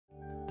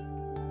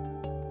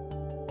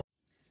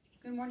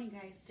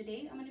morning, guys.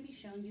 Today I'm going to be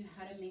showing you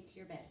how to make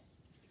your bed.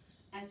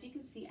 As you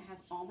can see, I have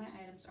all my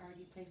items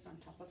already placed on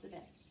top of the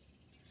bed.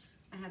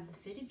 I have the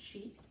fitted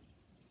sheet.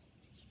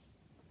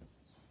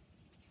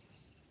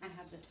 I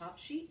have the top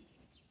sheet,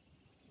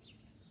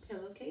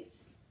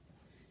 pillowcase,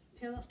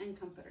 pillow, and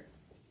comforter.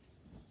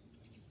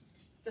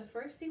 The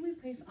first thing we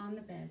place on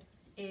the bed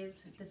is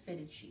the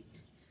fitted sheet.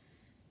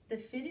 The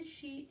fitted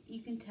sheet,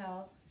 you can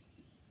tell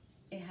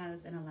it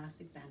has an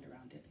elastic band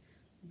around it.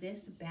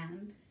 This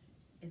band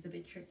is a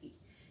bit tricky.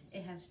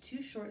 It has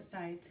two short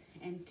sides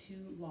and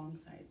two long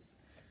sides.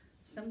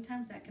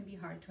 Sometimes that can be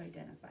hard to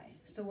identify.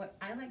 So what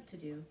I like to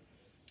do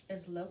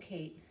is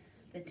locate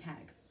the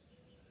tag.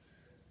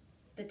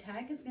 The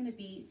tag is going to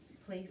be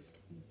placed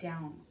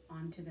down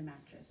onto the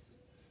mattress.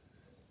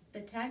 The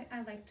tag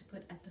I like to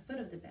put at the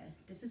foot of the bed.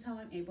 This is how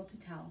I'm able to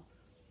tell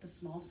the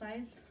small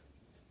sides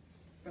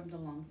from the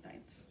long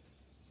sides.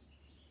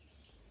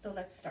 So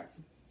let's start.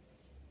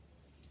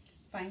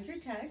 Find your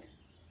tag.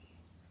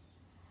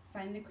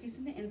 Find the crease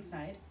in the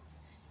inside,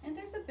 and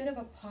there's a bit of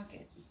a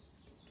pocket.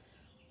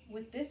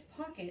 With this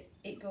pocket,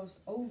 it goes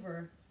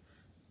over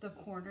the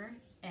corner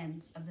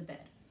ends of the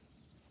bed.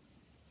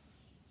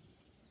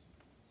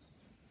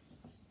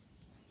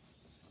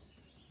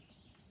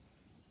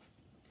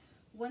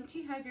 Once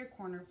you have your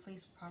corner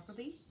placed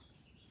properly,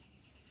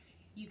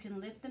 you can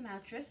lift the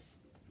mattress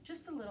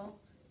just a little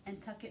and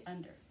tuck it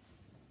under.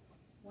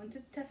 Once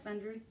it's tucked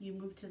under, you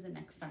move to the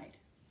next side.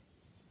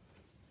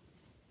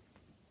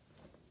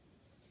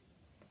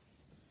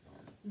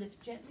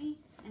 Lift gently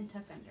and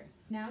tuck under.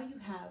 Now you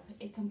have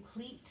a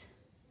complete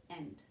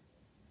end.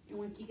 And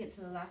once you get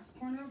to the last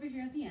corner over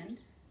here at the end,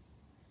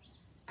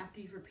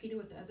 after you've repeated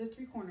with the other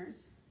three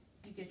corners,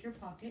 you get your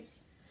pocket.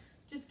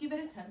 Just give it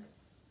a tug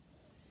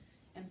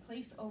and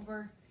place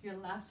over your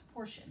last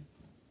portion.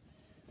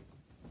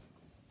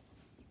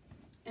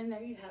 And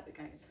there you have it,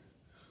 guys.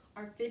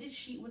 Our fitted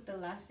sheet with the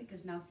elastic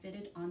is now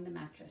fitted on the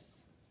mattress.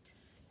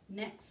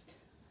 Next,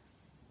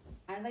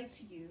 I like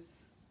to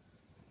use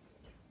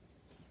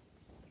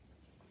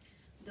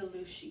the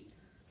loose sheet.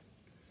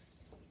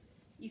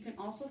 You can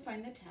also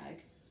find the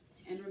tag,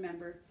 and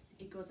remember,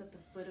 it goes at the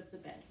foot of the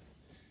bed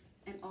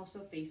and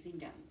also facing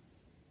down.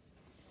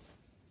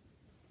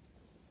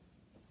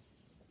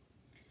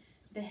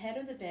 The head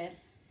of the bed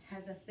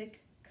has a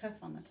thick cuff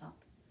on the top.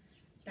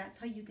 That's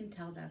how you can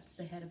tell that's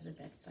the head of the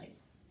bed side.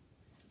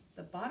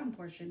 The bottom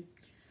portion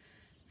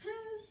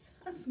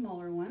has a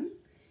smaller one,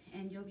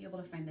 and you'll be able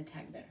to find the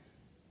tag there.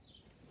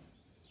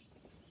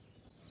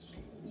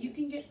 You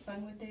can get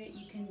fun with it.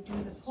 You can do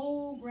this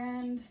whole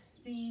grand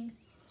thing,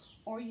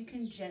 or you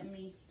can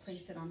gently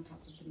place it on top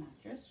of the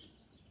mattress.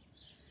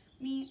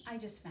 Me, I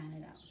just fan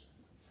it out.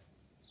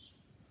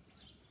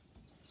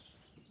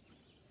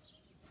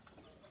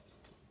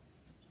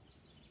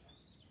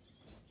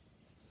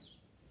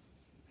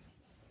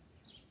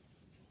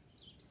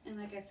 And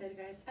like I said,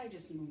 guys, I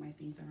just move my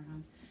things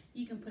around.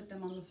 You can put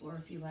them on the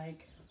floor if you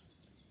like.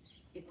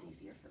 It's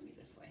easier for me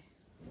this way.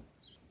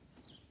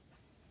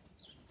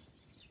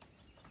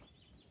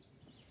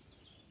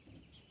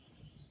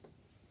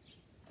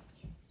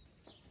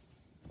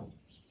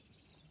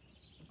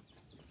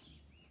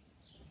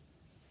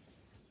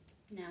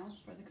 Now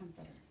for the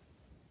comforter.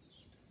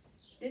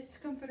 This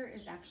comforter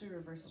is actually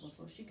reversible,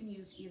 so she can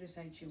use either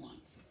side she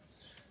wants.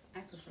 I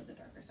prefer the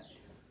darker side.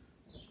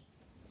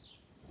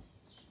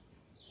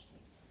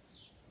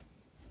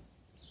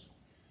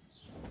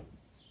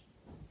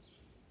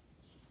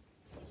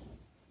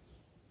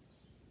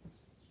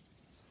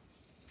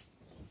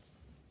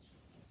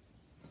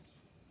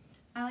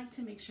 I like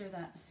to make sure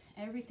that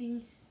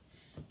everything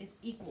is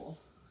equal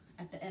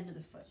at the end of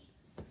the foot.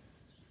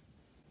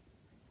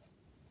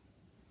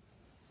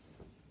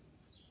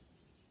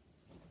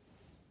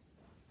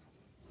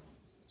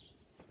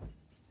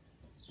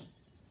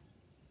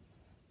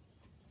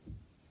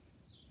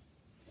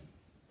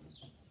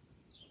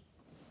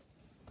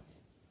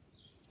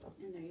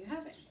 And there you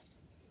have it.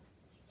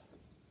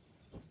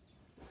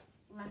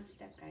 Last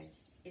step,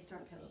 guys, it's our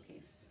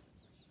pillowcase.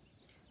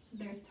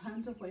 There's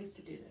tons of ways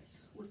to do this.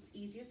 What's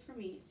easiest for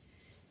me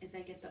is I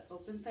get the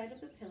open side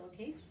of the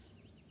pillowcase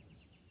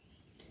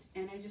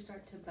and I just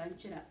start to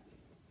bunch it up.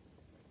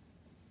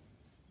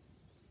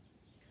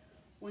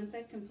 Once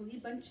I completely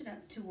bunch it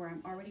up to where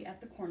I'm already at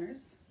the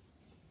corners,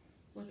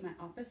 with my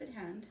opposite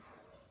hand,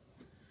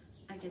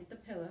 I get the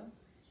pillow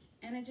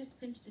and I just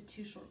pinch the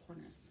two short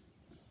corners.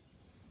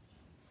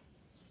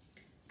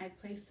 I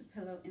place the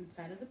pillow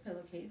inside of the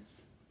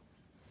pillowcase,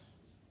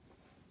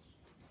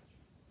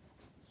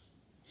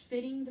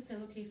 fitting the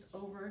pillowcase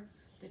over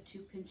the two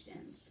pinched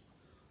ends.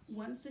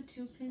 Once the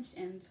two pinched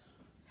ends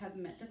have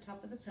met the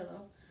top of the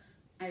pillow,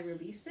 I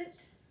release it.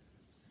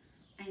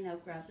 I now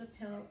grab the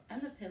pillow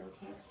and the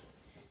pillowcase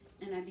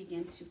and I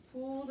begin to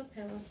pull the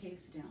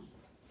pillowcase down.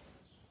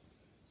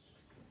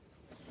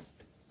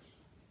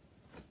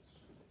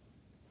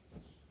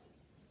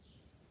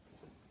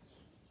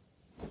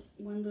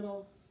 One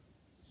little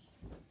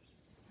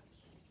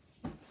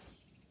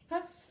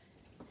puff,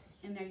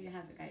 and there you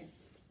have it, guys.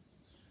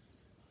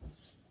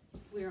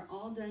 we are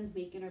all done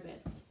making our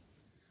bed.